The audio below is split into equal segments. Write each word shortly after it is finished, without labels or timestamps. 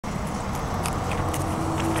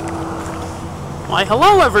Why,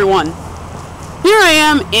 hello everyone! Here I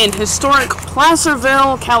am in historic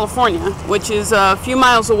Placerville, California, which is a few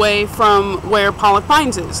miles away from where Pollock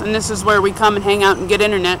Pines is, and this is where we come and hang out and get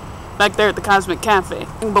internet, back there at the Cosmic Cafe.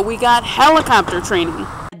 But we got helicopter training.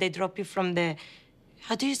 They drop you from the,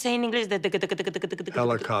 how do you say in English? The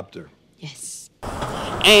helicopter. Yes.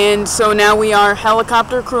 And so now we are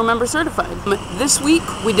helicopter crew member certified. This week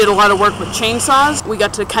we did a lot of work with chainsaws. We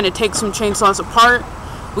got to kind of take some chainsaws apart.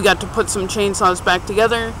 We got to put some chainsaws back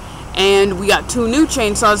together. And we got 2 new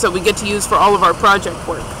chainsaws that we get to use for all of our project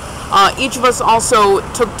work. Each of us also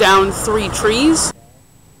took down 3 trees.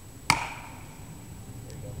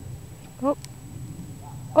 Up,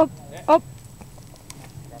 up, up.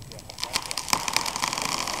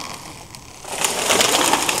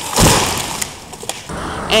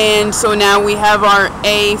 And so now we have our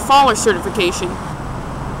A faller certification.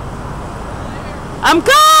 I'm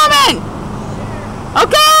coming!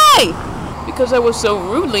 Okay! Because I was so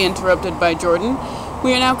rudely interrupted by Jordan,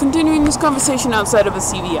 we are now continuing this conversation outside of a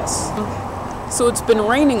CVS. So it's been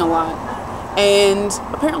raining a lot, and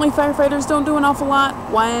apparently firefighters don't do an awful lot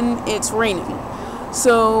when it's raining.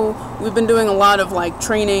 So we've been doing a lot of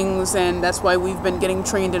trainings, and that's why we've been getting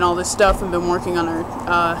trained in all this stuff and been working on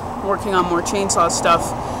more chainsaw stuff.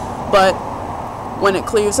 But when it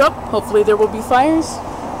clears up, hopefully there will be fires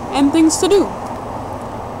and things to do.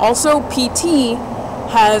 Also, PT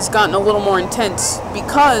has gotten a little more intense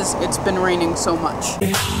because it's been raining so much.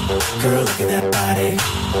 Girl, look at that body.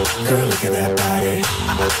 Girl, look at that body.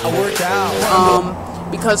 I worked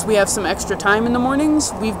out. Because we have some extra time in the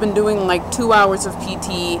mornings, we've been doing 2 hours of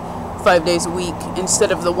PT 5 days a week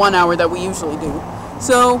instead of the 1 hour that we usually do.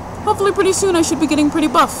 So hopefully pretty soon I should be getting pretty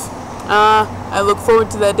buff. I look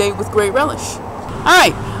forward to that day with great relish.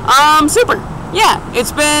 Alright, super. Yeah,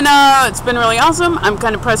 it's been really awesome. I'm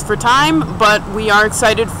kind of pressed for time, but we are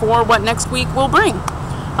excited for what next week will bring.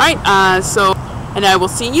 Alright, and I will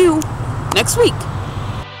see you next week.